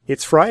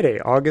It's Friday,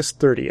 August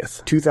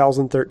 30th,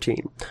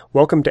 2013.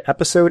 Welcome to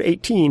episode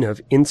 18 of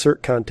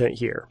Insert Content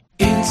Here.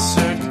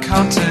 Insert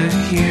content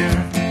here.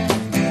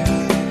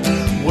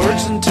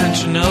 Words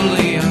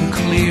intentionally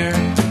unclear.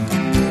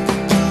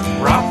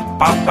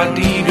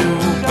 Rap-ba-ba-dee-doo,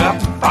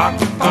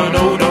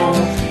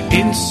 bap-ba-ba-do-do.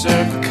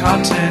 Insert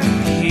content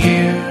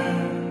here.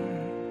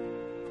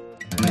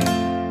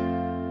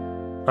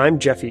 I'm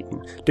Jeff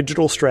Eaton,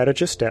 digital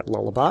strategist at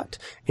Lullabot,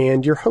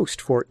 and your host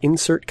for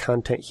Insert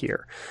Content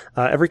Here.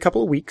 Every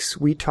couple of weeks,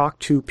 we talk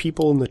to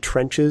people in the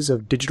trenches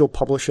of digital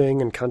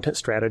publishing and content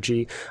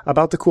strategy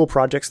about the cool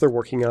projects they're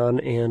working on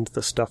and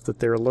the stuff that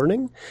they're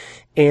learning.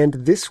 And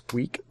this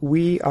week,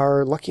 we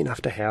are lucky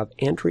enough to have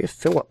Andrea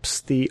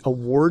Phillips, the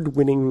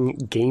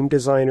award-winning game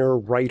designer,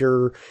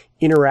 writer,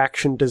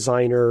 interaction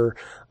designer.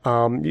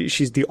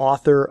 She's the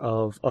author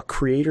of A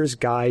Creator's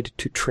Guide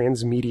to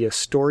Transmedia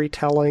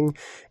Storytelling,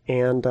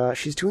 and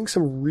she's doing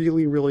some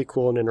really, really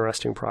cool and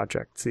interesting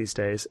projects these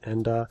days,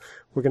 and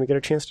we're going to get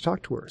a chance to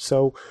talk to her.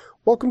 So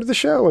welcome to the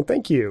show, and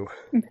thank you.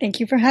 Thank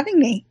you for having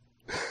me.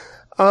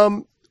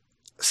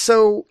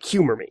 So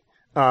humor me.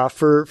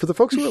 For the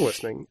folks who are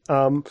listening,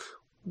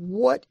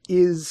 what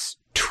is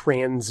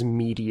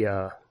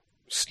transmedia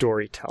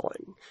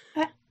storytelling?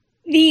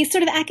 The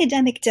sort of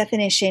academic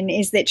definition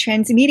is that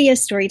transmedia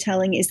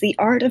storytelling is the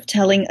art of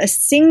telling a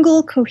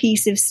single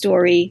cohesive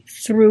story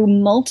through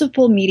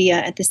multiple media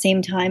at the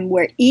same time,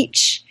 where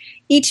each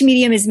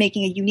medium is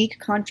making a unique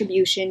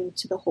contribution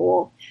to the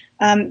whole.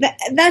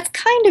 That's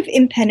kind of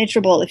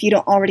impenetrable if you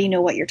don't already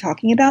know what you're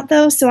talking about,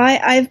 though. So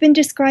I've been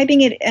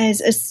describing it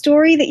as a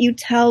story that you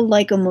tell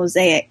like a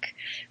mosaic,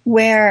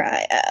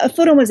 where a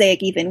photo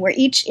mosaic even, where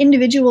each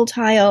individual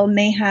tile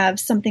may have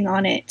something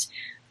on it.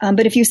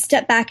 But if you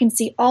step back and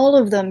see all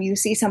of them, you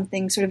see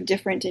something sort of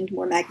different and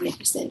more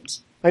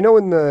magnificent. I know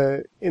in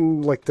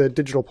the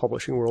digital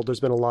publishing world, there's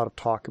been a lot of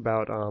talk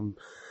about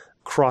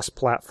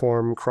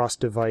cross-platform,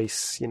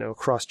 cross-device,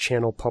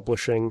 cross-channel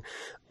publishing.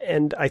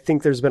 And I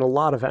think there's been a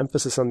lot of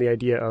emphasis on the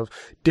idea of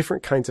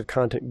different kinds of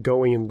content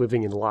going and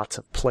living in lots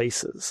of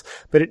places.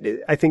 But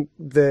I think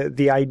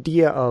the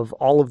idea of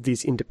all of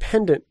these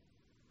independent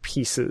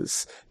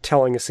pieces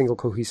telling a single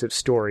cohesive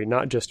story,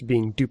 not just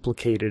being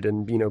duplicated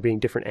and, being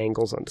different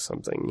angles onto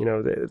something,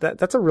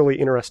 that's a really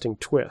interesting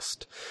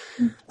twist.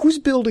 Who's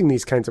building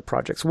these kinds of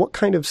projects? What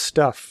kind of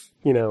stuff,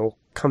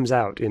 comes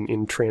out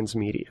in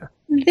transmedia?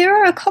 There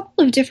are a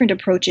couple of different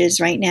approaches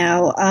right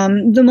now.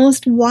 The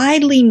most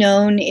widely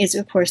known is,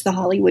 of course, the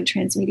Hollywood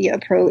transmedia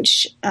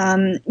approach.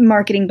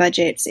 Marketing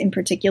budgets, in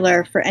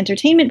particular, for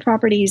entertainment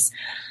properties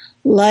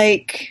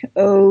like,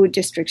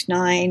 District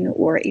 9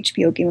 or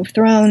HBO Game of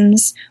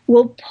Thrones,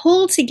 will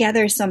pull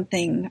together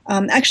something.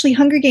 Actually,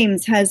 Hunger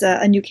Games has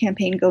a new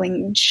campaign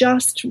going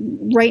just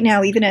right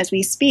now, even as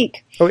we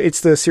speak. Oh,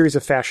 it's the series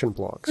of fashion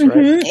blogs, right?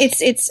 Mm-hmm.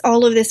 It's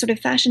all of this sort of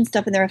fashion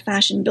stuff, and there are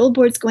fashion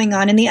billboards going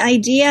on. And the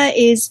idea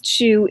is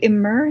to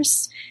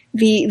immerse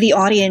the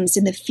audience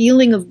in the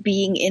feeling of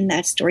being in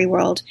that story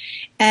world.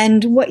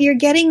 And what you're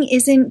getting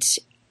isn't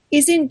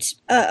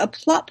a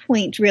plot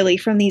point really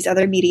from these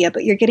other media,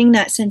 but you're getting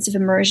that sense of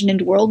immersion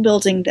and world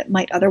building that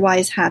might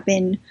otherwise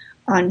happen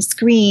on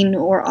screen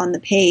or on the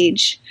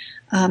page.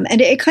 And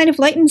it kind of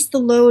lightens the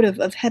load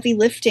of heavy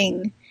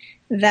lifting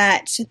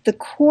that the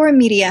core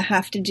media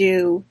have to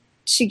do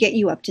to get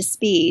you up to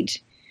speed.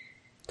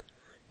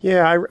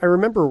 Yeah, I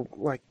remember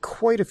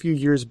quite a few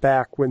years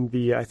back when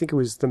I think it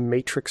was The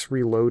Matrix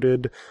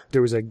Reloaded,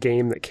 there was a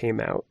game that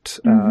came out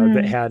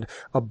that had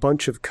a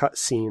bunch of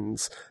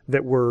cutscenes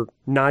that were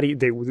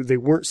they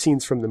weren't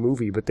scenes from the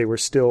movie, but they were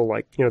still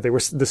they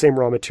were the same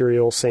raw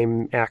material,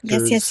 same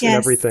actors yes. and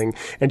everything,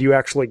 and you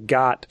actually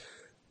got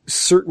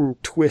certain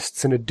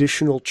twists and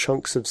additional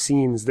chunks of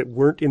scenes that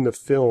weren't in the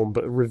film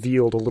but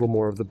revealed a little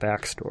more of the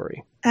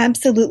backstory.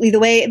 Absolutely. The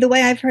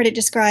way I've heard it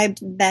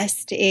described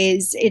best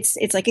is it's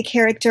like a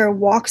character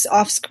walks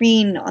off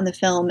screen on the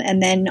film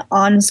and then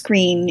on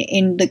screen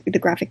in the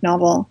graphic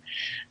novel.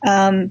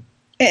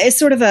 It's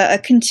sort of a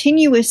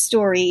continuous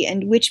story,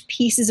 and which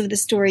pieces of the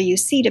story you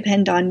see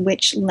depend on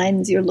which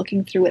lens you're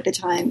looking through at the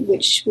time,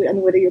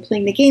 whether you're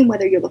playing the game,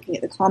 whether you're looking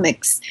at the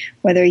comics,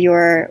 whether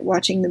you're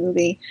watching the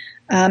movie.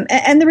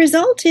 And the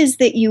result is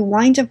that you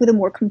wind up with a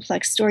more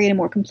complex story and a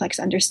more complex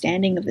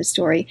understanding of the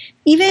story.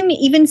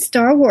 Even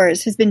Star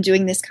Wars has been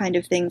doing this kind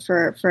of thing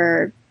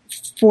for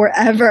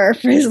forever,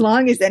 for as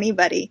long as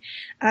anybody,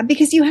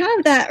 because you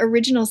have that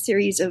original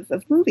series of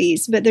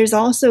movies, but there's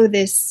also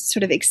this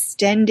sort of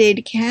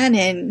extended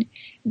canon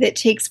that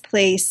takes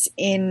place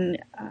in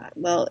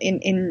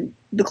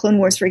the Clone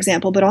Wars, for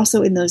example, but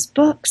also in those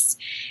books.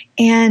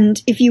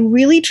 And if you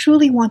really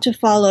truly want to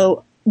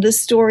follow the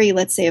story,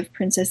 let's say, of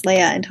Princess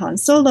Leia and Han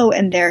Solo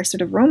and their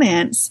sort of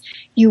romance,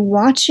 you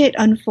watch it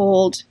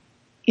unfold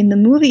in the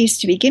movies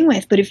to begin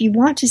with. But if you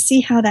want to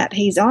see how that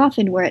pays off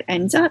and where it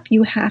ends up,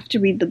 you have to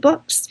read the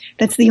books.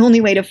 That's the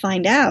only way to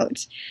find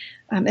out.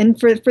 And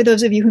for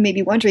those of you who may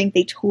be wondering,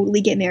 they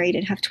totally get married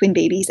and have twin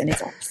babies, and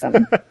it's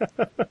awesome.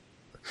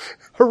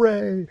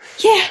 Hooray!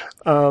 Yeah.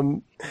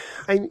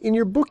 In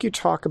your book, you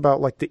talk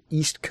about like the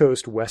East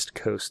Coast, West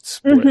Coast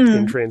split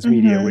in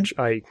transmedia, which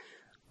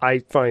I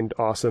find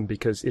awesome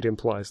because it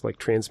implies like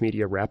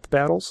transmedia rap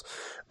battles.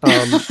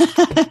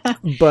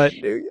 But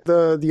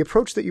the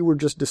approach that you were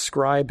just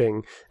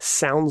describing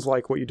sounds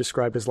like what you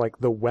described as like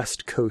the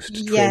West Coast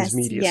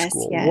transmedia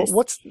school. Yes.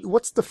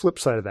 What's the flip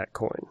side of that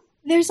coin?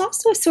 There's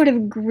also a sort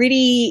of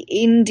gritty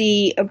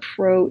indie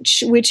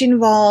approach, which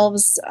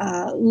involves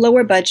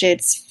lower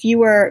budgets,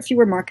 fewer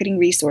marketing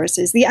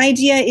resources. The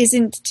idea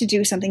isn't to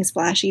do something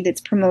splashy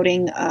that's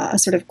promoting a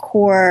sort of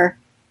core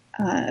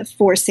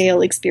for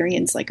sale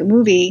experience like a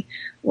movie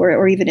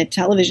or even a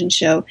television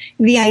show.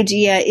 The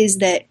idea is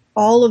that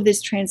all of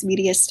this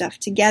transmedia stuff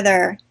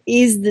together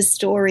is the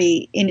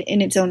story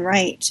in its own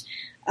right.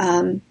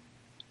 And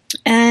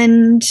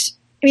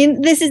I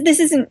mean, this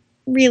isn't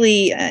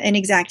really an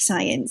exact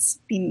science.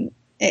 I mean,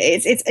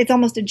 it's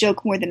almost a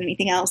joke more than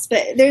anything else.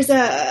 But there's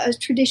a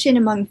tradition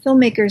among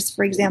filmmakers,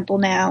 for example,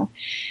 now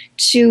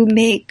to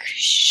make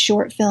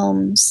short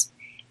films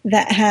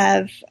that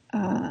have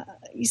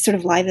sort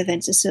of live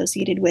events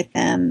associated with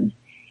them.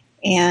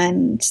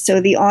 And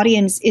so the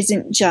audience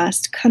isn't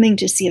just coming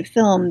to see a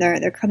film,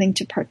 they're coming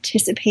to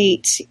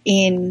participate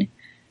in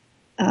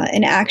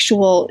an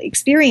actual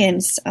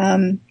experience.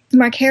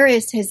 Mark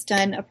Harris has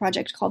done a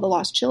project called The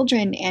Lost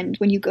Children, and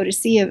when you go to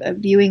see a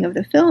viewing of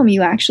the film,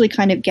 you actually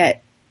kind of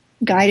get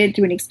guided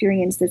through an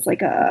experience that's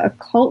like a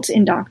cult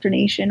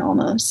indoctrination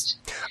almost.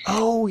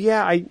 Oh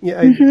yeah, I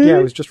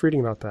was just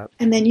reading about that.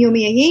 And then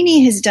Yomi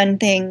Ayeni has done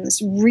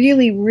things,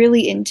 really,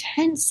 really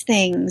intense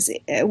things,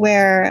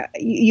 where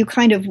you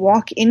kind of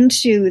walk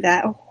into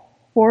that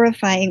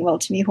horrifying, well,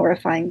 to me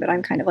horrifying, but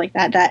I'm kind of like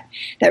that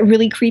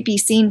really creepy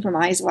scene from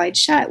Eyes Wide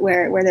Shut,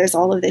 where there's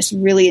all of this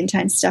really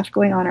intense stuff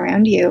going on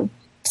around you.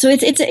 So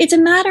it's a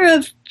matter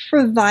of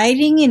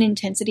providing an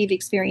intensity of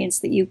experience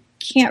that you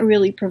can't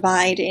really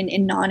provide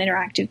in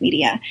non-interactive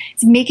media.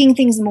 It's making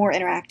things more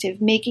interactive,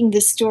 making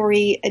the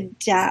story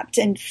adapt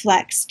and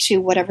flex to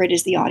whatever it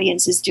is the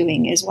audience is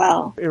doing as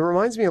well. It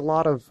reminds me a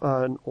lot of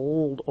an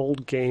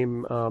old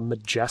game,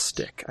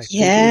 Majestic. I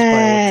think it was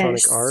by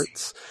Electronic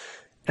Arts.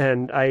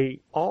 And I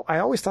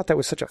always thought that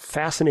was such a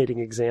fascinating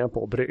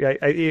example, but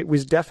it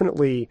was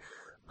definitely,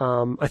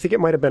 I think it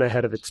might have been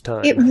ahead of its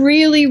time. It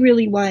really,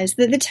 really was.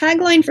 The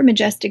tagline for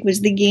Majestic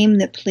was the game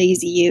that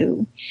plays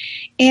you.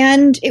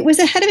 And it was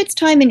ahead of its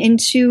time in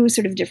two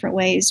sort of different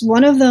ways.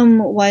 One of them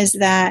was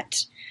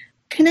that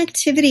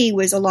connectivity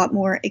was a lot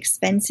more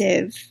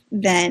expensive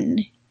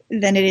than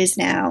it is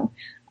now.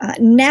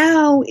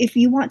 Now, if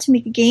you want to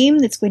make a game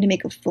that's going to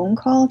make a phone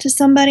call to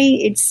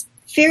somebody, it's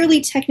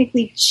fairly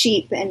technically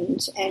cheap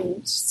and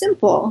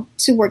simple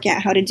to work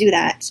out how to do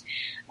that.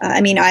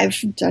 I mean, I've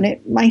done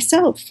it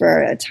myself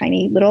for a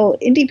tiny little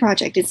indie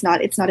project. It's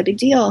not a big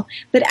deal.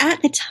 But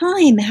at the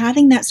time,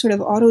 having that sort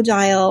of auto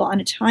dial on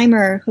a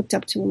timer hooked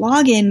up to a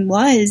login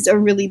was a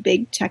really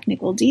big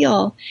technical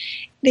deal.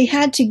 They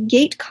had to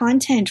gate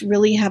content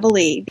really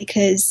heavily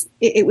because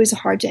it was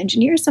hard to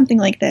engineer something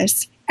like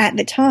this at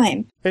the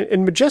time.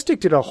 And Majestic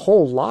did a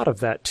whole lot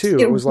of that too.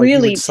 It was like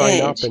really you would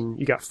sign up and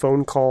you got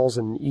phone calls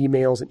and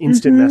emails and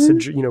instant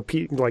message. You know,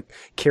 like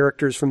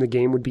characters from the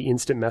game would be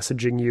instant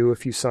messaging you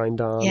if you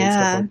signed on and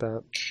stuff like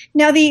that.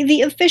 Now,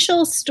 the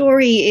official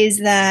story is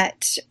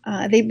that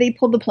they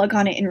pulled the plug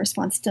on it in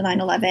response to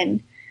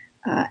 9/11,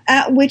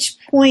 at which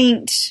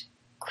point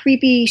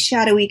creepy,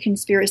 shadowy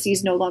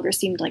conspiracies no longer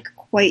seemed like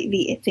quite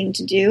the thing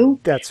to do.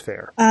 That's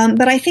fair.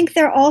 But I think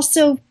they're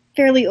also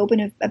fairly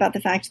open about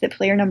the fact that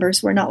player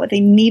numbers were not what they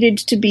needed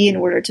to be in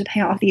order to pay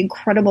off the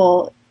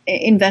incredible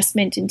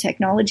investment in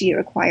technology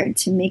required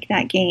to make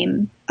that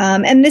game.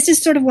 And this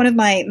is sort of one of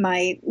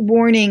my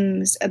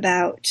warnings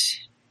about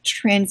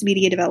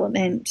transmedia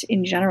development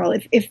in general.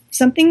 If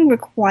something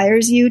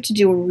requires you to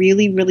do a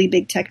really, really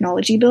big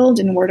technology build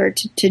in order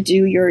to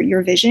do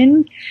your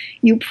vision,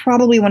 you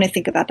probably want to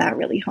think about that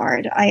really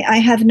hard. I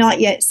have not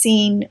yet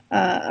seen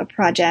a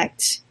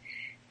project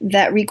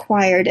that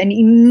required an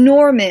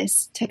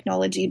enormous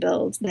technology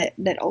build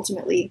that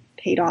ultimately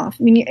paid off.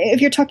 I mean, if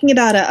you're talking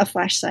about a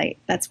Flash site,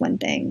 that's one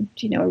thing,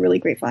 a really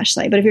great Flash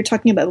site. But if you're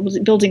talking about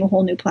building a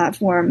whole new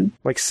platform,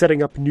 like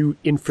setting up new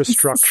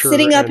infrastructure,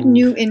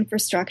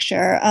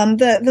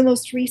 the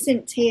most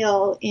recent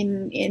tale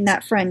in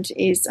that front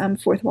is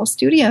Fourth Wall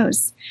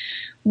Studios,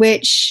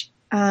 which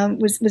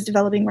was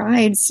developing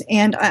rides,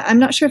 and I'm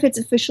not sure if it's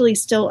officially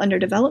still under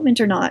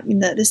development or not. I mean,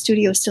 the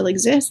studio still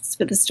exists,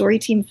 but the story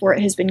team for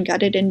it has been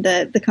gutted, and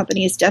the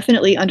company has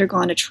definitely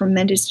undergone a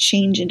tremendous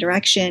change in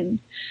direction.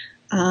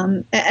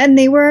 And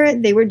they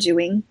were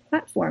doing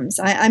platforms.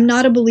 I'm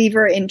not a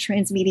believer in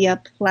transmedia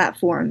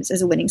platforms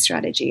as a winning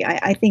strategy.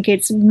 I think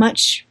it's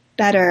much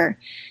better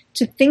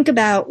to think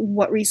about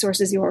what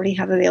resources you already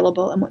have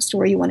available and what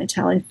story you want to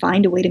tell and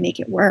find a way to make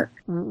it work.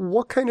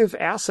 What kind of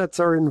assets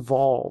are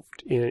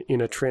involved in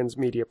a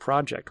transmedia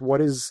project?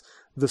 What is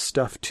the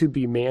stuff to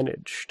be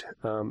managed?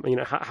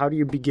 How do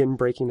you begin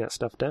breaking that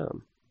stuff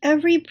down?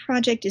 Every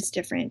project is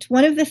different.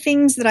 One of the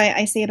things that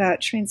I say about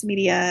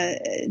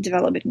transmedia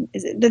development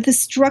is that the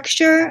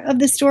structure of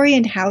the story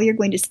and how you're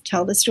going to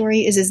tell the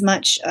story is as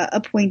much a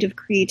point of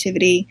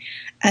creativity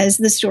as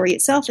the story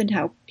itself and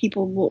how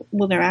people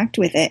will interact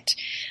with it.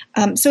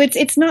 So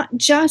it's not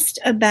just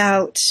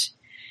about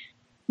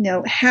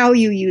how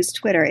you use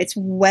Twitter. It's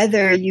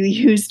whether you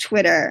use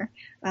Twitter,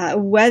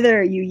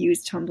 whether you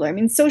use Tumblr. I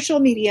mean,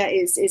 social media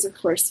is of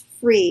course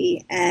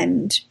free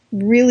and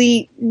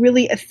really,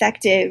 really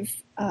effective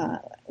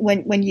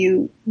when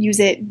you use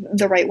it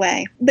the right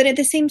way. But at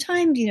the same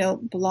time,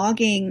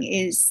 blogging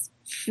is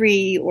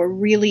free or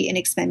really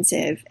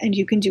inexpensive, and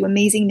you can do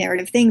amazing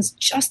narrative things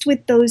just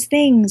with those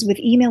things, with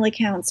email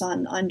accounts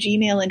on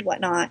Gmail and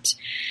whatnot.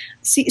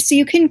 So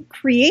you can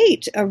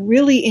create a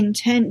really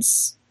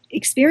intense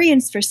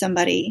experience for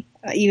somebody,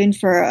 even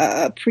for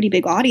a pretty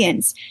big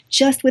audience,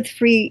 just with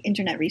free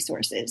internet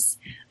resources.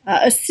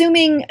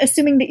 Assuming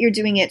that you're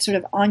doing it sort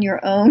of on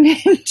your own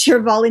and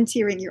you're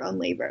volunteering your own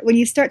labor. When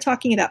you start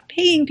talking about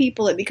paying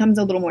people, it becomes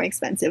a little more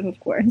expensive, of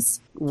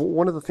course.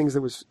 One of the things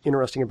that was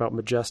interesting about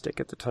Majestic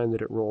at the time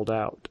that it rolled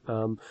out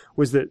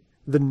was that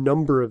the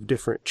number of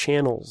different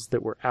channels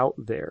that were out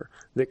there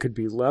that could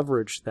be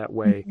leveraged that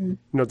way,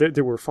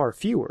 there were far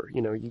fewer.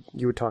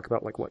 You would talk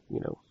about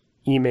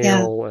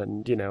email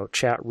and,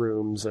 chat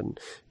rooms and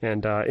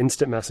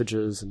instant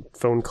messages and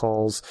phone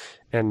calls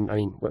and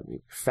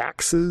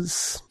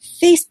faxes.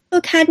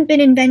 Facebook hadn't been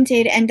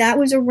invented, and that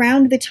was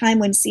around the time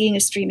when seeing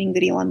a streaming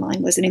video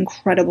online was an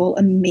incredible,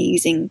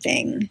 amazing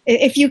thing.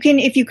 If you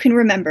can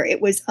remember,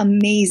 it was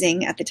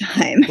amazing at the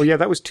time. Well, yeah,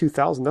 that was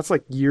 2000. That's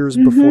like years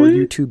before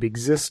YouTube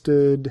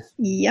existed.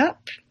 Yep.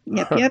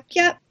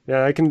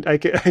 Yeah, I can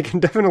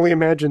definitely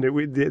imagine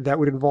that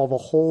would involve a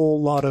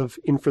whole lot of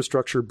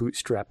infrastructure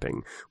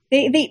bootstrapping.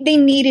 They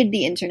needed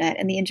the internet,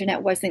 and the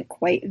internet wasn't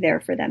quite there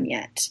for them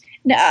yet.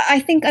 Now, I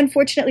think,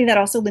 unfortunately, that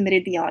also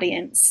limited the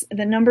audience.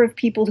 The number of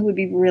people who would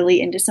be really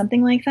into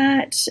something like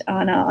that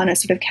on a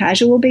sort of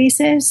casual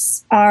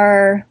basis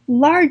are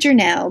larger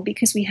now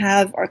because we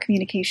have our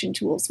communication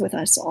tools with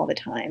us all the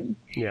time.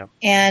 Yeah.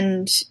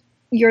 And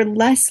you're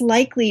less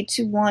likely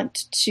to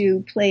want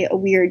to play a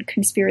weird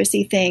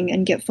conspiracy thing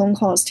and get phone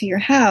calls to your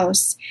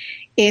house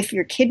if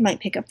your kid might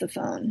pick up the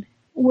phone.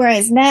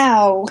 Whereas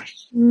now,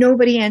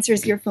 nobody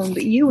answers your phone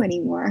but you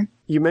anymore.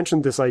 You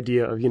mentioned this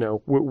idea of,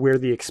 where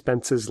the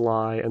expenses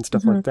lie and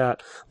stuff like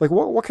that. Like,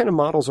 what kind of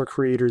models are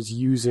creators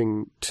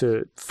using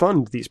to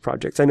fund these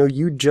projects? I know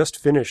you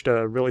just finished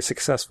a really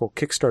successful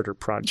Kickstarter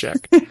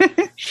project.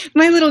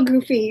 My little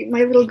goofy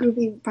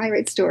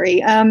pirate story.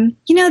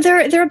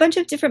 There are a bunch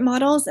of different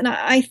models, and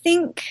I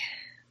think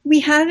we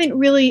haven't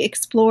really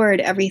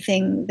explored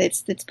everything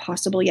that's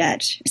possible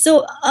yet.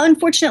 So,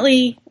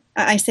 unfortunately,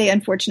 I say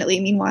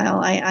unfortunately, meanwhile,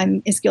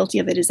 I'm as guilty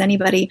of it as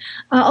anybody.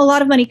 A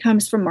lot of money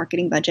comes from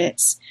marketing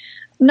budgets,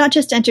 not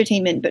just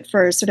entertainment, but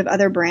for sort of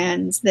other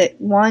brands that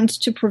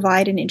want to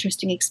provide an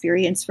interesting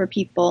experience for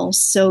people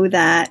so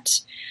that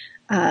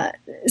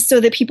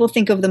people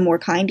think of them more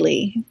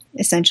kindly,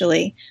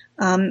 essentially.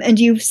 And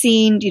you've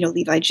seen,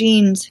 Levi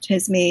Jeans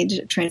has made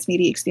a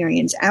transmedia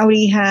experience.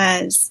 Audi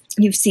has.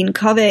 You've seen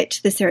Covet,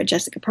 the Sarah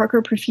Jessica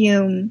Parker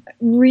perfume.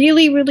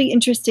 Really, really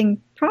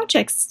interesting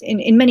projects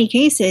in many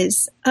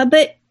cases.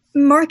 But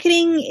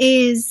marketing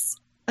is,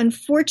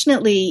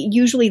 unfortunately,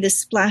 usually the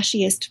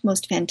splashiest,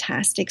 most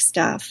fantastic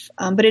stuff.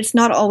 But it's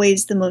not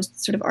always the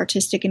most sort of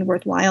artistic and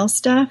worthwhile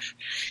stuff.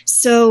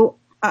 So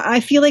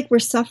I feel like we're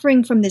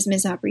suffering from this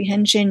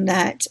misapprehension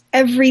that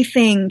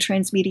everything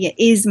transmedia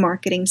is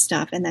marketing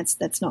stuff, and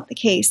that's not the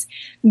case.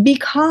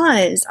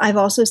 Because I've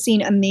also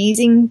seen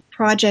amazing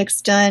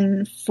projects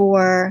done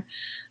for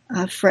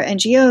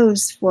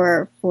NGOs,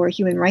 for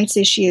human rights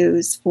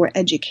issues, for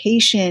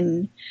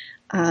education,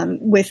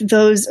 with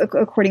those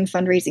according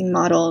fundraising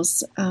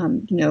models,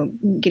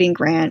 getting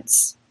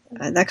grants,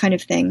 that kind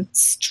of thing.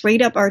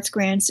 Straight up arts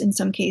grants in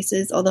some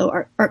cases, although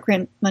art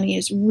grant money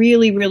is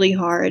really, really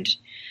hard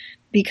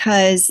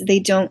because they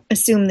don't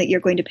assume that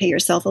you're going to pay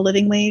yourself a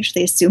living wage.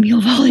 They assume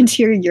you'll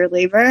volunteer your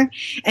labor,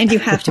 and you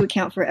have to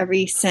account for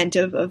every cent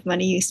of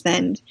money you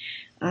spend.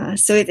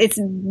 So it's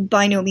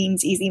by no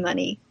means easy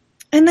money.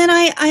 And then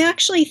I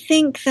actually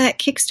think that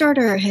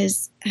Kickstarter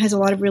has a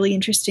lot of really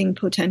interesting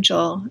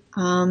potential.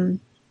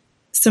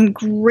 Some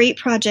great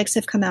projects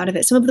have come out of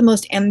it. Some of the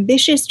most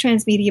ambitious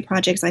transmedia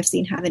projects I've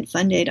seen haven't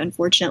funded,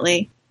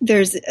 unfortunately.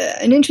 There's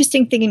an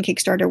interesting thing in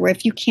Kickstarter where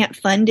if you can't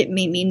fund, it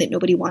may mean that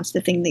nobody wants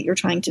the thing that you're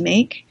trying to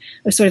make,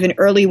 a sort of an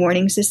early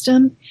warning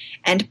system.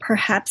 And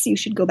perhaps you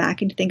should go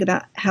back and think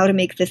about how to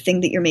make the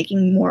thing that you're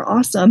making more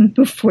awesome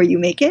before you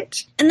make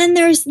it. And then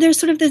there's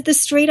sort of the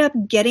straight up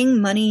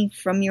getting money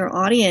from your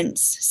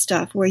audience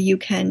stuff where you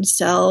can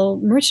sell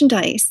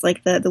merchandise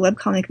like the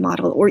webcomic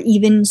model or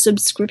even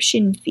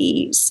subscription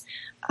fees.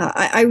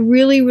 I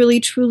really, really,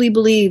 truly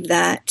believe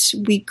that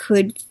we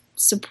could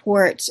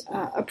support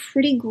a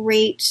pretty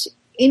great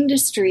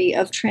industry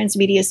of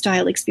transmedia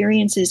style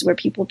experiences where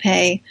people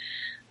pay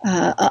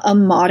a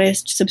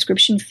modest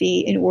subscription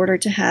fee in order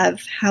to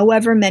have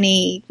however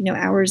many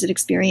hours of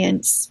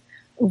experience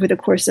over the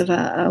course of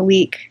a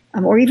week,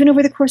 or even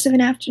over the course of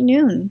an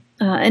afternoon.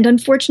 And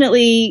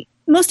unfortunately,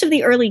 most of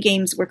the early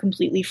games were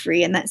completely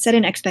free, and that set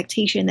an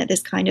expectation that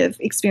this kind of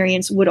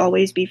experience would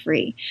always be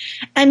free.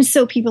 And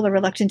so people are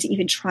reluctant to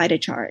even try to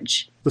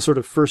charge. The sort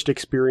of first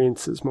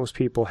experiences most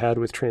people had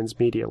with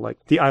transmedia,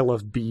 like the I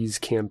Love Bees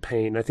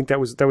campaign, I think that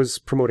was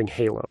promoting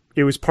Halo.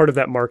 It was part of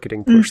that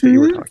marketing push that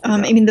you were talking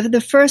about. I mean, the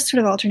first sort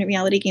of alternate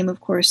reality game, of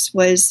course,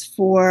 was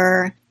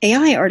for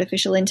AI,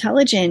 artificial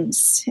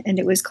intelligence, and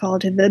it was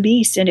called The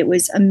Beast, and it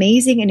was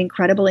amazing and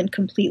incredible and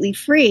completely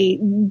free,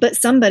 but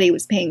somebody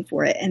was paying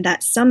for it, and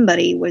that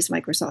somebody was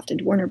Microsoft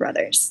and Warner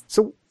Brothers.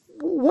 So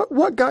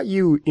what got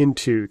you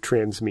into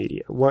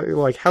transmedia?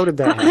 How did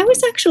that happen? I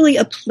was actually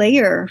a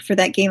player for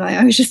that game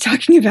I was just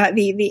talking about,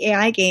 the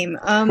AI game.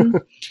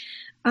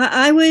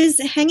 I was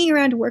hanging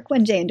around work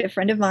one day, and a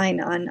friend of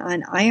mine on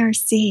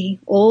IRC,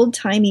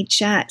 old-timey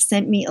chat,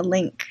 sent me a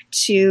link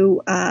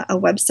to a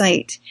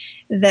website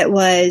that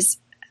was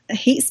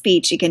hate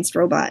speech against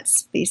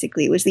robots,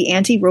 basically. It was the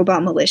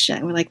anti-robot militia.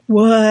 And we're like,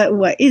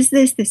 what is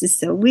this? This is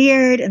so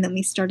weird. And then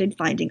we started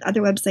finding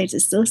other websites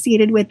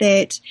associated with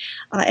it.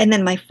 And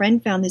then my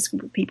friend found this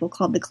group of people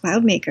called the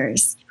Cloud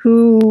Makers,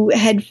 who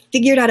had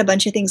figured out a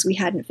bunch of things we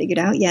hadn't figured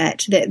out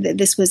yet. That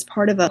this was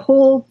part of a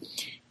whole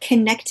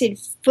connected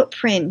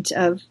footprint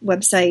of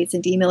websites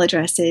and email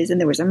addresses, and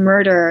there was a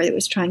murder that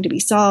was trying to be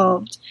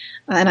solved.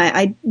 And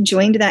I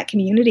joined that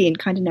community and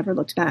kind of never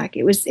looked back.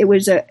 It was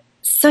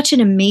such an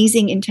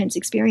amazing, intense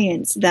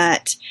experience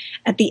that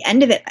at the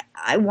end of it,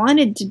 I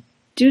wanted to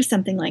do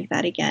something like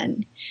that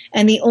again.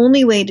 And the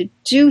only way to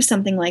do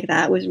something like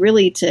that was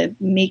really to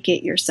make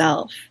it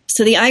yourself.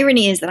 So the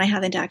irony is that I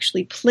haven't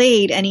actually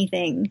played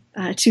anything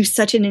to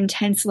such an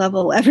intense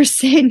level ever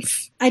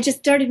since. I just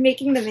started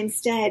making them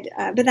instead.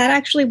 But that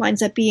actually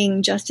winds up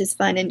being just as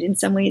fun, and in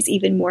some ways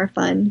even more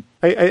fun.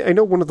 I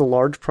know one of the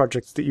large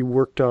projects that you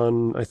worked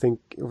on, I think,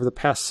 over the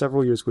past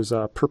several years was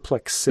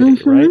Perplex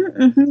City, right?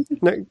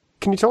 Now,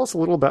 can you tell us a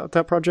little about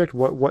that project?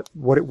 What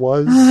it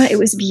was? It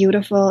was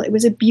beautiful. It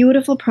was a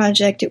beautiful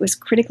project. It was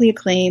critically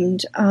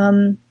acclaimed.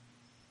 And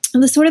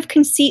the sort of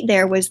conceit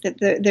there was that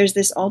there's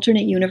this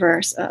alternate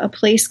universe, a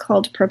place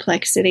called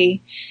Perplex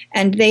City,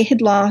 and they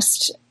had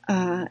lost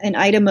an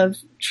item of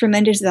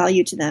tremendous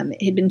value to them.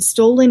 It had been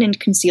stolen and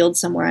concealed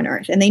somewhere on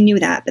Earth, and they knew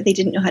that, but they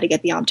didn't know how to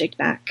get the object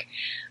back.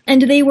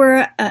 And they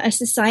were a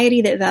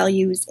society that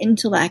values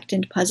intellect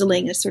and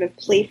puzzling, a sort of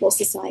playful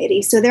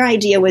society. So their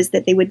idea was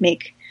that they would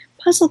make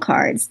puzzle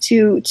cards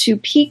to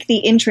pique the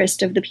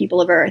interest of the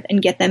people of Earth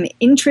and get them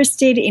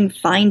interested in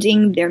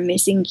finding their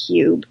missing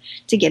cube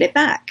to get it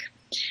back.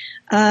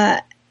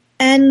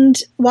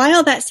 And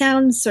while that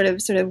sounds sort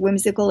of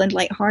whimsical and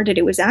lighthearted,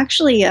 it was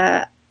actually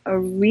a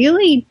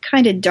really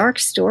kind of dark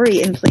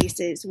story in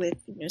places with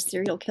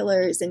serial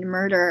killers and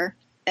murder.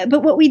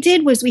 But what we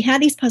did was we had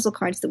these puzzle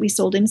cards that we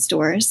sold in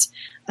stores,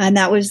 and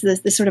that was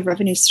the sort of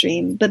revenue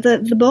stream. But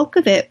the bulk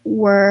of it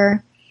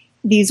were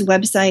these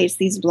websites,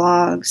 these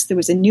blogs. There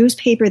was a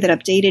newspaper that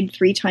updated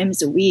 3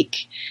 times a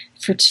week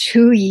for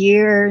 2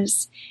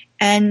 years.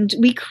 And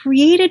we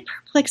created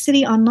Perplex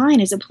City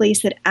Online as a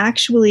place that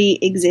actually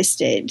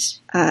existed.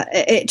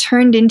 It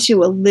turned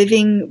into a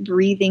living,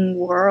 breathing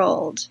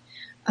world.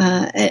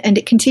 And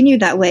it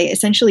continued that way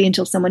essentially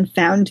until someone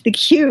found the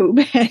cube,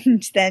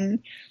 and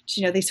then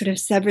they sort of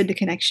severed the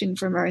connection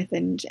from Earth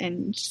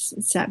and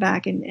sat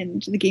back,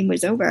 and the game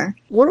was over.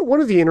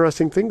 One of the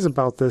interesting things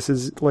about this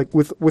is, like,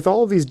 with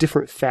all of these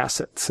different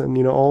facets and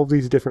all of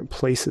these different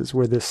places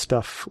where this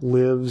stuff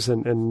lives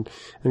and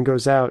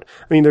goes out.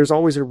 I mean, there's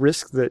always a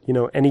risk that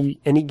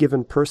any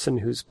given person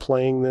who's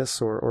playing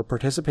this or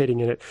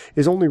participating in it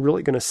is only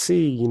really going to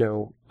see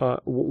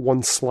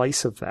one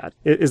slice of that.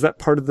 Is that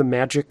part of the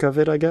magic of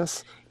it, I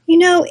guess?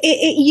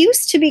 It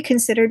used to be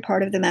considered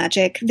part of the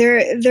magic.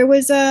 There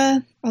was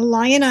a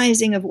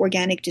lionizing of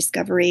organic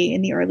discovery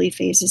in the early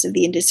phases of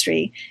the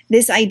industry.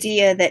 This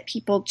idea that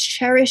people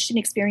cherished an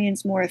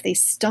experience more if they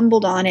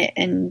stumbled on it,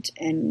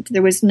 and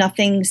there was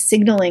nothing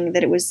signaling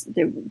that it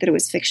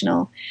was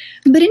fictional.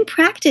 But in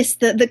practice,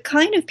 the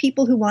kind of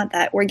people who want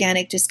that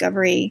organic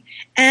discovery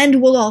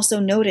and will also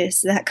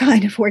notice that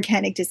kind of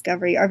organic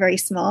discovery are very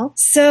small.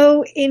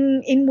 So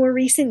in more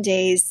recent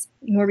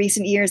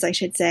years, I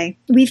should say,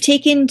 we've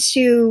taken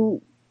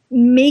to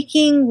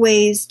making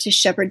ways to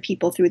shepherd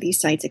people through these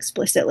sites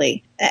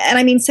explicitly. And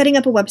I mean, setting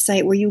up a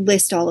website where you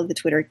list all of the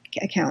Twitter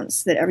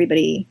accounts that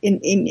everybody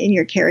in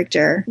your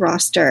character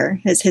roster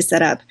has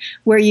set up,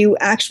 where you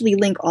actually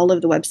link all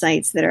of the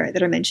websites that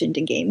are mentioned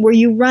in game, where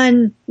you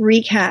run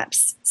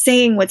recaps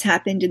saying what's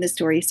happened in the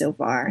story so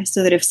far,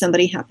 so that if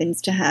somebody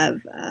happens to have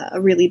a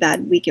really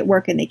bad week at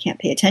work and they can't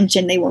pay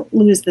attention, they won't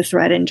lose the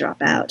thread and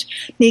drop out,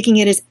 making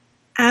it as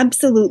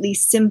absolutely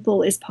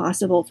simple as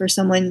possible for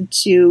someone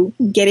to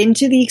get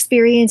into the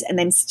experience and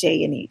then stay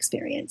in the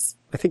experience.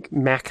 I think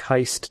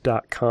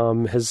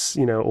MacHeist.com has,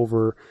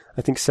 over,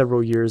 I think,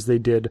 several years, they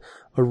did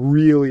a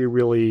really,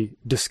 really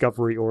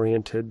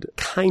discovery-oriented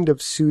kind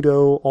of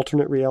pseudo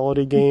alternate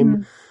reality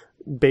game,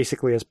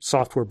 basically a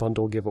software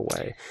bundle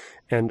giveaway.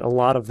 And a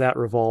lot of that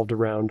revolved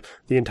around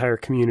the entire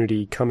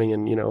community coming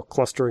and,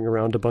 clustering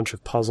around a bunch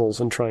of puzzles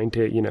and trying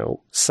to,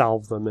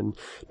 solve them and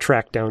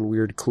track down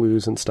weird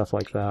clues and stuff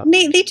like that.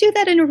 They do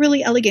that in a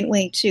really elegant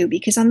way, too,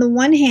 because on the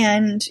one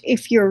hand,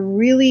 if you're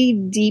really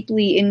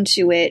deeply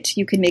into it,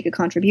 you can make a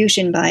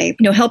contribution by,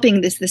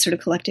 helping this sort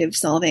of collective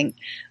solving.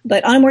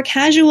 But on a more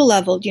casual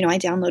level, I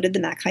downloaded the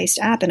Mac Heist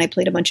app and I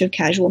played a bunch of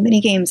casual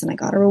mini games and I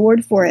got a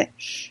reward for it.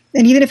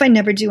 And even if I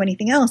never do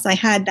anything else, I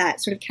had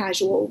that sort of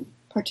casual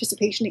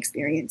participation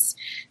experience.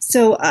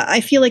 So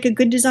I feel like a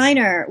good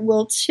designer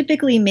will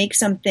typically make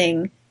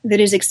something that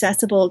is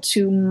accessible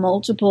to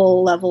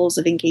multiple levels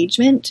of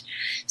engagement.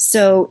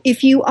 So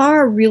if you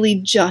are really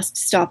just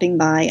stopping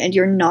by and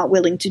you're not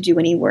willing to do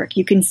any work,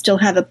 you can still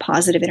have a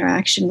positive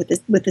interaction with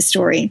the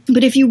story.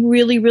 But if you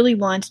really, really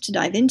want to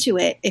dive into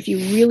it, if you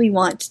really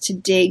want to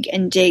dig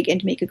and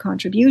make a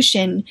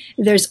contribution,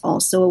 there's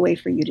also a way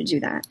for you to do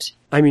that.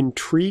 I'm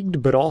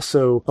intrigued, but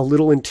also a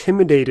little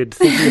intimidated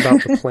thinking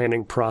about the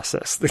planning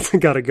process that's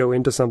got to go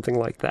into something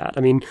like that.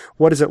 I mean,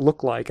 what does it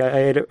look like?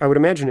 I would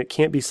imagine it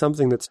can't be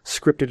something that's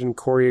scripted and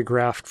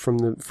choreographed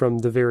from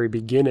the very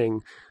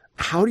beginning.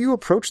 How do you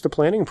approach the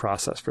planning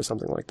process for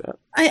something like that?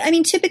 I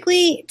mean,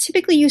 typically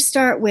you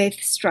start with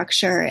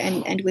structure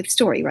and with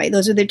story, right?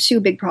 Those are the two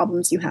big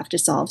problems you have to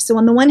solve. So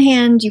on the one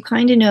hand, you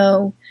kind of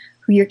know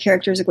who your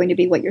characters are going to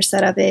be, what your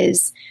setup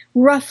is,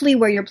 roughly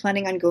where you're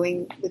planning on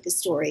going with the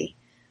story.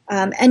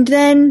 And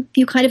then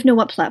you kind of know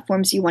what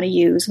platforms you want to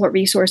use, what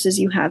resources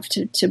you have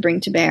to bring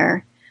to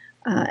bear,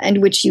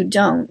 and which you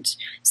don't.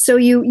 So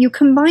you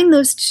combine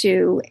those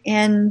two,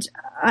 and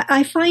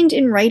I find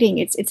in writing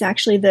it's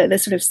actually the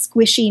sort of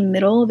squishy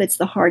middle that's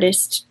the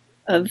hardest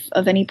of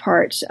any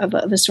part of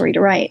a story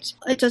to write.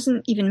 It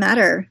doesn't even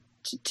matter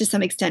to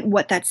some extent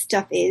what that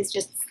stuff is.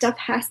 Just stuff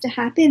has to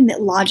happen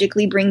that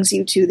logically brings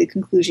you to the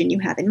conclusion you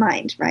have in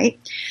mind, right?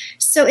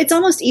 So it's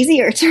almost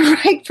easier to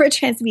write for a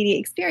transmedia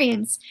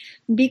experience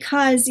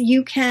because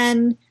you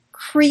can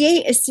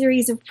create a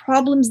series of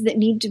problems that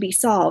need to be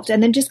solved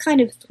and then just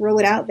kind of throw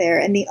it out there.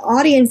 And the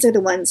audience are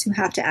the ones who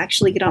have to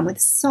actually get on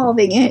with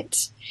solving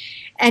it.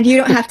 And you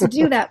don't have to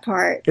do that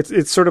part.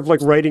 It's sort of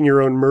like writing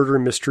your own murder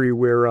mystery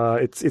where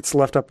it's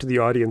left up to the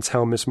audience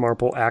how Miss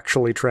Marple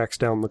actually tracks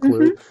down the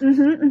clue.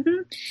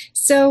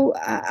 So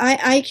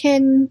I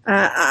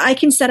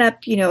can set up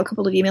a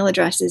couple of email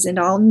addresses and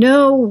I'll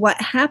know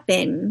what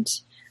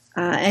happened,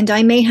 and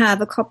I may have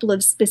a couple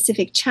of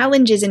specific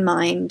challenges in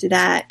mind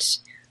that,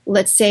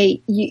 let's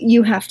say,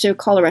 you have to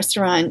call a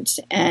restaurant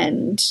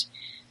and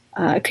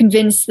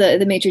convince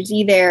the maitre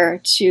d' there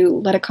to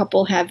let a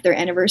couple have their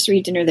anniversary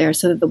dinner there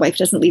so that the wife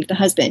doesn't leave the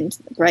husband,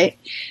 right?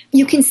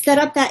 You can set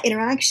up that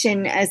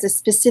interaction as a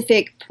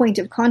specific point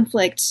of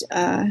conflict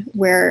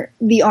where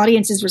the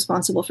audience is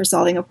responsible for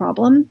solving a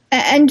problem.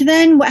 And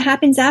then what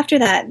happens after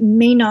that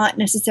may not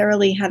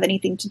necessarily have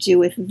anything to do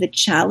with the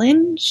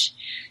challenge.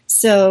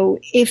 So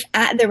if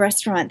at the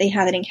restaurant they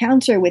have an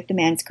encounter with the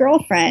man's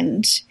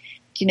girlfriend,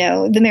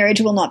 the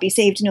marriage will not be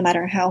saved no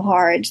matter how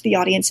hard the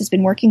audience has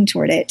been working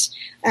toward it.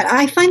 And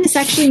I find this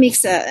actually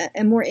makes a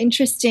more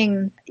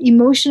interesting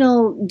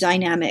emotional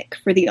dynamic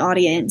for the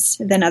audience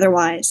than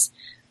otherwise,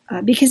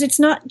 because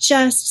it's not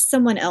just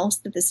someone else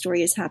that the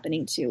story is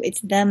happening to. It's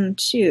them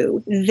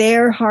too.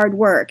 Their hard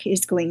work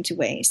is going to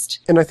waste.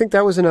 And I think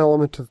that was an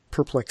element of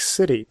Perplex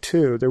City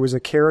too. There was a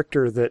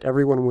character that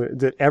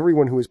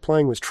everyone who was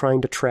playing was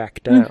trying to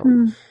track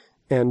down.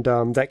 And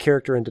that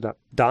character ended up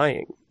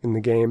dying in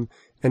the game.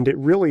 And it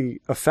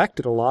really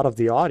affected a lot of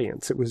the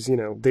audience. It was,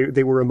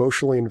 they were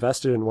emotionally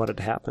invested in what had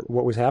happened,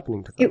 what was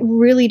happening to them. It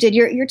really did.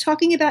 You're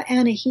talking about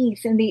Anna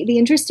Heath, and the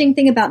interesting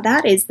thing about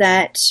that is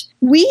that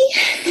we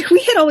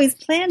had always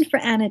planned for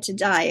Anna to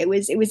die. It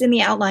was in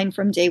the outline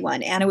from day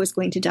one. Anna was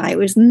going to die. It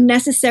was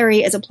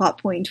necessary as a plot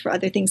point for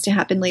other things to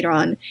happen later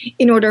on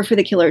in order for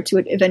the killer to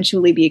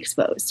eventually be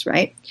exposed,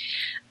 right?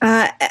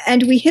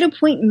 And we hit a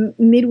point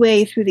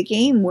midway through the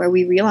game where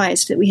we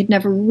realized that we had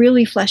never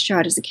really fleshed her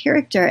out as a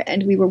character,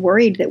 and we were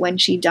worried that when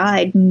she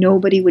died,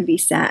 nobody would be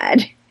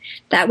sad.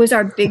 That was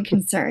our big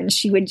concern.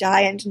 She would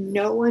die and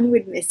no one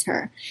would miss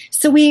her.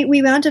 So we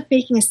wound up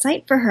making a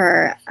site for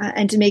her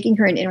and to making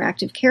her an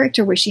interactive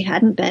character where she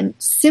hadn't been,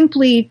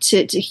 simply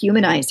to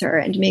humanize her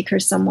and make her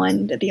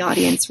someone that the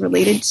audience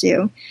related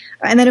to.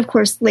 And then, of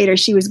course, later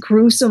she was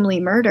gruesomely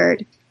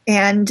murdered.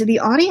 And the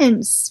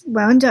audience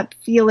wound up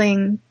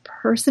feeling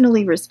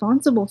personally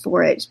responsible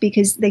for it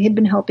because they had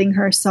been helping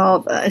her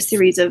solve a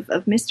series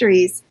of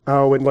mysteries.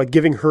 Oh, and like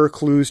giving her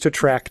clues to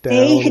track down.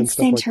 They had and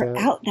stuff sent like her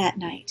that. out that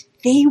night.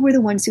 They were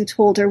the ones who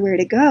told her where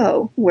to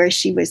go, where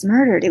she was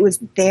murdered. It was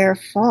their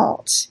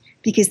fault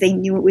because they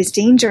knew it was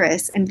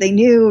dangerous and they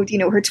knew,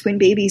 her twin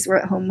babies were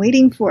at home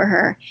waiting for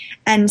her,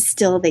 and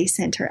still they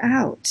sent her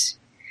out.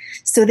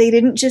 So they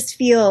didn't just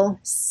feel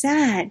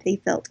sad, they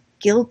felt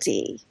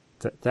guilty.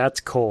 That's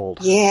cold.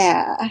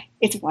 Yeah,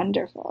 it's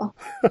wonderful.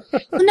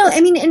 Well, no,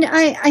 I mean, and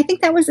I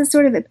think that was a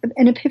sort of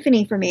an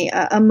epiphany for me,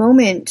 a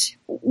moment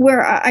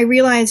where I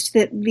realized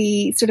that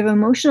the sort of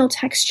emotional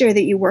texture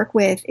that you work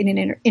with in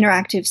an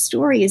interactive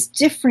story is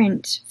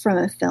different from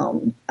a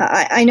film.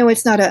 I know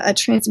it's not a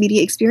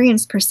transmedia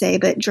experience per se,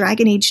 but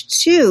Dragon Age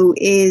 2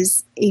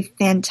 is a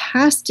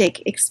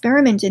fantastic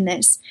experiment in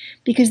this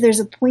because there's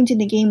a point in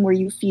the game where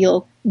you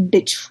feel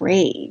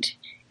betrayed.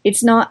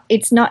 It's not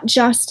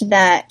just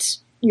that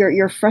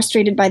you're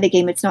frustrated by the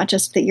game. It's not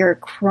just that you're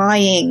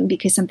crying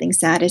because something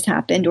sad has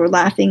happened or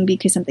laughing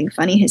because something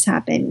funny has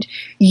happened.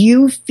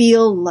 You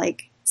feel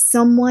like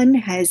someone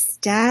has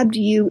stabbed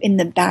you in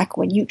the back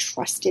when you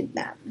trusted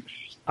them.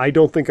 I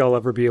don't think I'll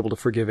ever be able to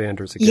forgive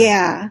Anders again.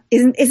 Yeah.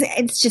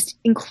 It's just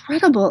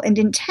incredible and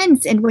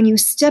intense. And when you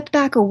step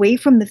back away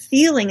from the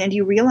feeling and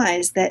you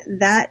realize that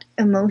that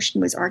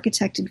emotion was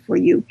architected for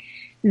you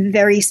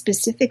very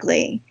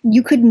specifically,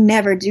 you could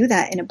never do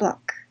that in a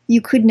book.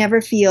 You could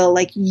never feel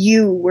like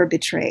you were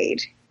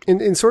betrayed.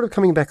 And sort of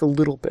coming back a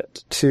little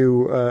bit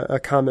to a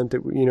comment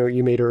that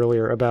you made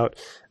earlier about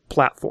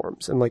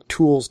platforms and like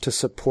tools to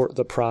support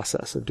the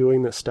process of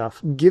doing this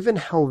stuff. Given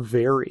how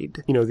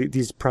varied,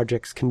 these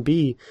projects can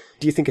be,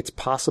 do you think it's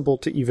possible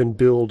to even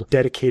build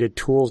dedicated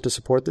tools to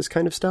support this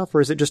kind of stuff?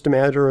 Or is it just a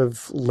matter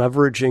of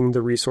leveraging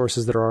the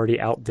resources that are already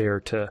out there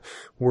to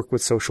work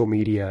with social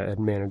media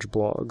and manage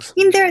blogs?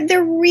 I mean,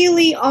 there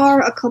really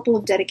are a couple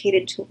of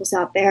dedicated tools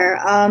out there.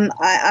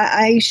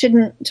 I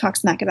shouldn't talk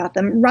smack about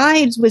them.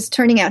 Rides was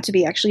turning out to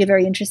be actually a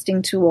very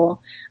interesting tool.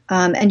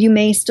 And you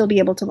may still be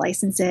able to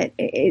license it.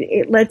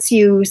 It lets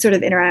you sort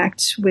of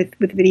interact with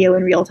video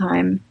in real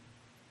time.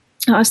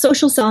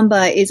 Social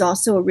Samba is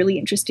also a really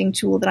interesting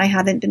tool that I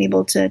haven't been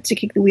able to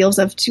kick the wheels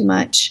of too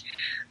much.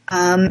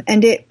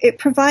 And it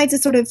provides a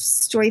sort of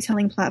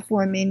storytelling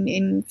platform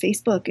in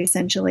Facebook,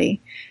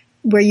 essentially,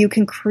 where you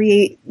can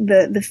create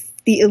the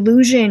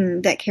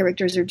illusion that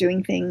characters are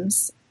doing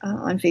things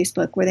on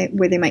Facebook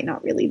where they might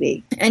not really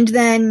be. And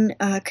then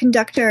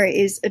Conductor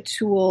is a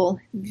tool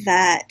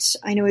that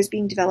I know is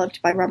being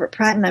developed by Robert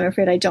Pratt, and I'm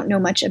afraid I don't know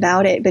much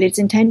about it, but it's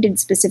intended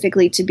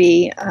specifically to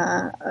be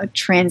a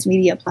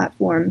transmedia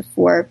platform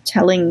for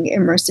telling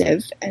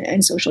immersive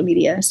and social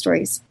media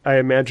stories. I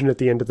imagine at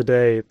the end of the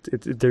day,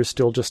 there's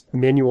still just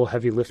manual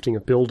heavy lifting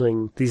of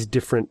building these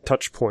different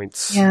touch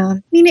points. Yeah.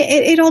 I mean,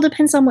 it all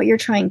depends on what you're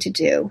trying to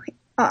do.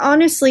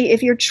 Honestly,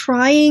 if you're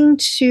trying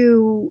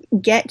to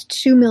get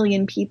 2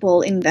 million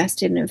people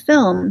invested in a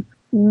film,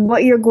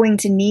 what you're going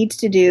to need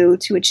to do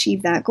to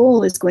achieve that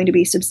goal is going to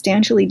be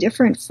substantially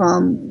different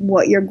from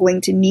what you're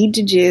going to need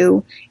to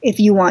do if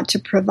you want to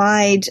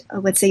provide,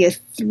 let's say, a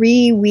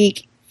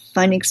 3-week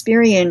fun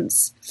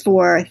experience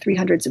for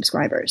 300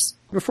 subscribers.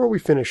 Before we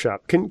finish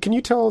up, can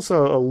you tell us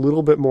a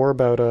little bit more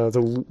about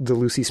the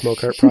Lucy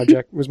Smokehart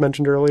project was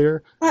mentioned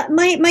earlier?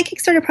 My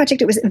Kickstarter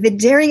project, it was The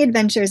Daring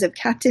Adventures of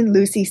Captain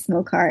Lucy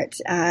Smokehart,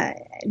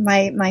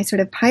 my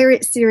sort of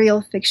pirate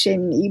serial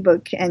fiction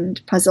ebook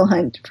and puzzle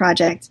hunt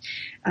project.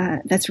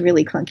 That's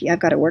really clunky. I've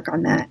got to work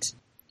on that.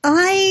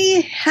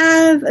 I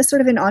have a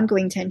sort of an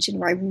ongoing tension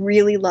where I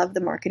really love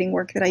the marketing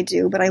work that I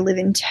do, but I live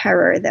in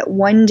terror that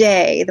one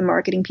day the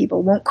marketing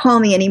people won't call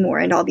me anymore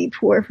and I'll be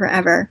poor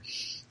forever.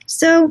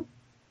 So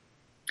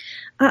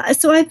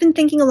I've been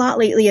thinking a lot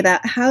lately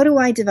about how do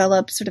I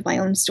develop sort of my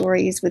own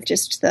stories with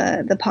just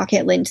the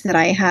pocket lint that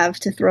I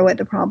have to throw at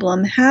the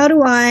problem. How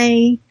do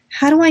I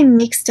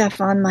make stuff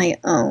on my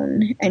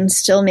own and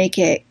still make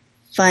it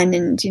fun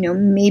and,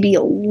 maybe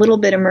a little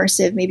bit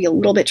immersive, maybe a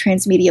little bit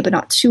transmedia, but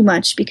not too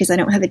much because I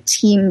don't have a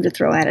team to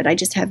throw at it. I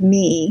just have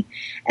me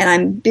and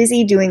I'm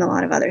busy doing a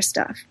lot of other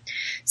stuff.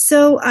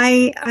 So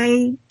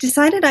I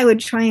decided I would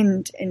try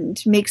and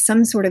make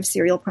some sort of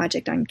serial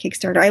project on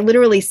Kickstarter. I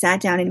literally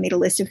sat down and made a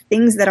list of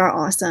things that are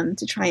awesome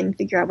to try and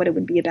figure out what it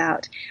would be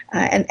about.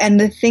 And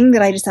the thing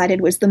that I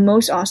decided was the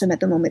most awesome at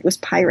the moment was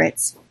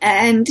pirates.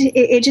 And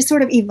it just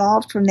sort of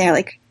evolved from there,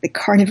 like the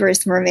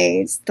carnivorous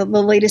mermaids. The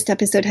latest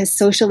episode has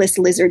socialist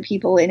lizard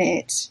people in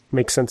it.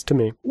 Makes sense to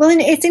me. Well, and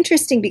it's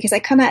interesting because I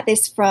come at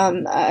this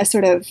from a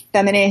sort of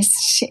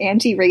feminist,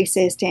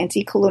 anti-racist,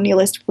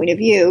 anti-colonialist point of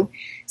view.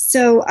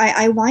 So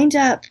I wind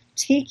up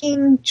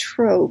taking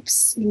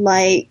tropes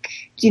like,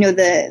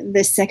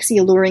 the sexy,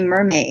 alluring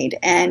mermaid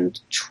and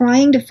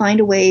trying to find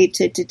a way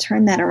to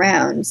turn that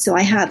around. So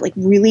I have like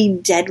really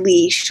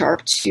deadly,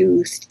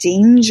 sharp-toothed,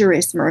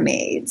 dangerous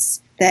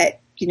mermaids that,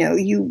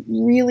 you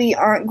really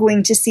aren't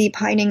going to see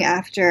pining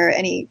after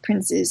any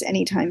princes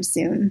anytime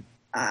soon.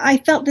 I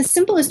felt the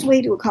simplest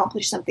way to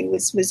accomplish something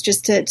was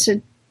just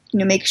to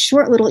make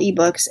short little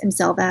ebooks and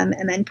sell them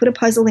and then put a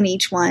puzzle in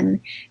each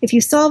one. If you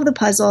solve the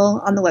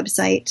puzzle on the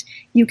website,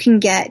 you can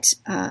get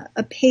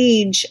a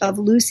page of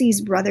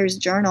Lucy's brother's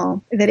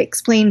journal that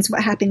explains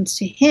what happened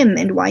to him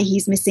and why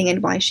he's missing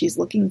and why she's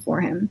looking for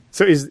him.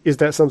 So is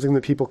that something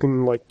that people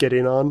can get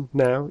in on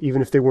now,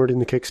 even if they weren't in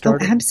the Kickstarter?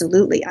 Oh,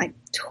 absolutely. I'm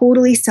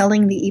totally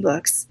selling the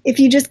ebooks. If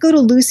you just go to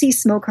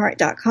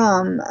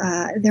lucysmokehart.com,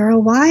 there are a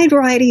wide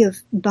variety of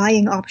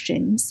buying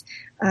options.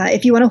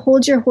 If you want to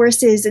hold your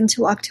horses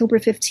until October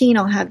 15,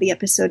 I'll have the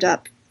episode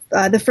up,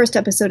 the first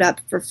episode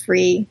up for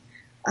free.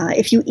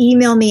 If you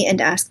email me and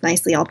ask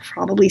nicely, I'll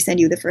probably send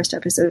you the first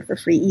episode for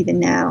free even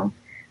now.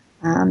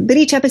 But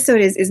each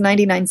episode is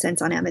 99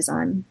 cents on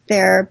Amazon.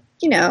 They're,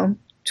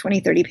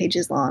 20, 30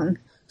 pages long.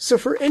 So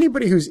for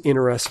anybody who's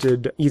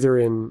interested either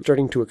in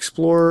starting to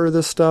explore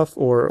this stuff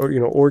or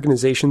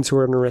organizations who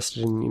are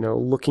interested in,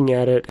 looking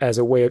at it as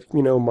a way of,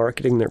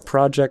 marketing their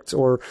projects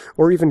or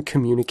even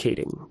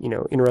communicating,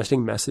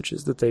 interesting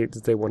messages that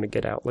they want to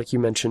get out. Like you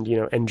mentioned,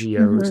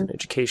 NGOs and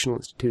educational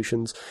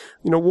institutions.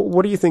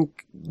 What do you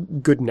think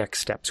good next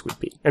steps would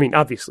be? I mean,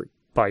 obviously,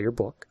 buy your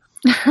book.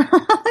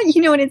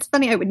 And it's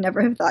funny, I would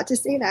never have thought to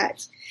say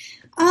that.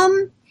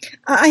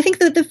 I think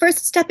that the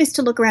first step is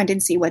to look around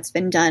and see what's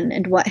been done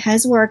and what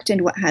has worked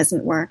and what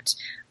hasn't worked.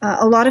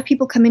 A lot of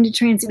people come into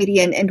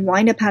transmedia and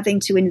wind up having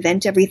to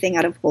invent everything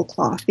out of whole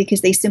cloth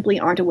because they simply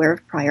aren't aware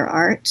of prior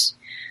art.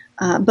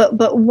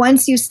 But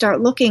once you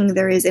start looking,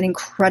 there is an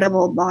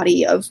incredible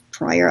body of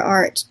prior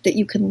art that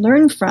you can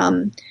learn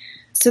from.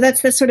 So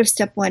that's sort of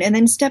step one. And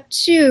then step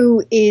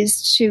two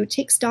is to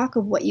take stock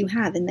of what you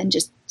have and then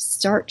just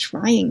start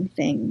trying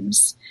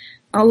things.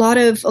 A lot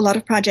of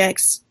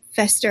projects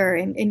fester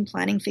in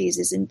planning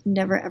phases and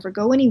never ever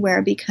go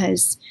anywhere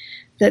because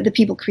the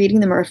people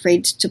creating them are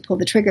afraid to pull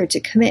the trigger, to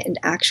commit and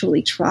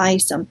actually try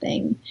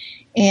something.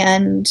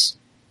 And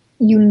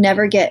you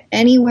never get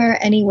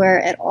anywhere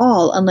at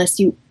all unless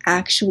you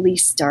actually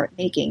start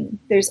making.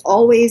 There's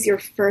always your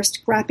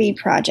first crappy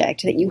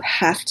project that you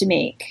have to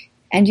make,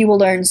 and you will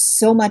learn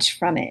so much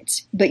from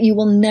it, but you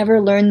will never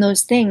learn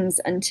those things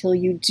until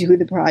you do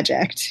the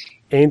project.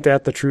 Ain't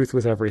that the truth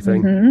with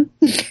everything?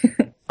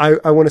 Mm-hmm.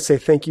 I want to say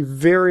thank you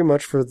very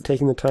much for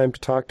taking the time to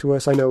talk to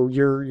us. I know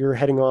you're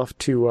heading off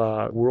to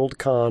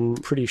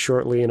Worldcon pretty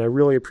shortly, and I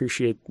really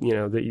appreciate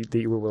that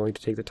you were willing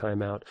to take the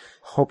time out.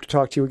 Hope to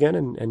talk to you again,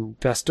 and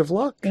best of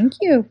luck. Thank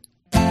you.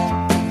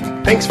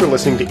 Thanks for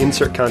listening to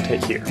Insert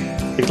Content Here.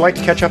 If you'd like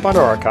to catch up on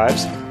our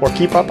archives or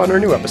keep up on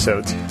our new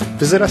episodes,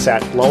 visit us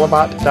at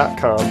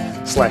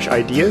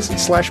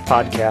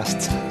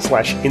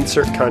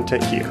lullabot.com/ideas/podcasts/insert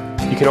content here.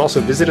 You can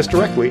also visit us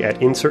directly at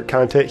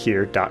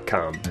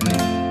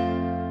insertcontenthere.com.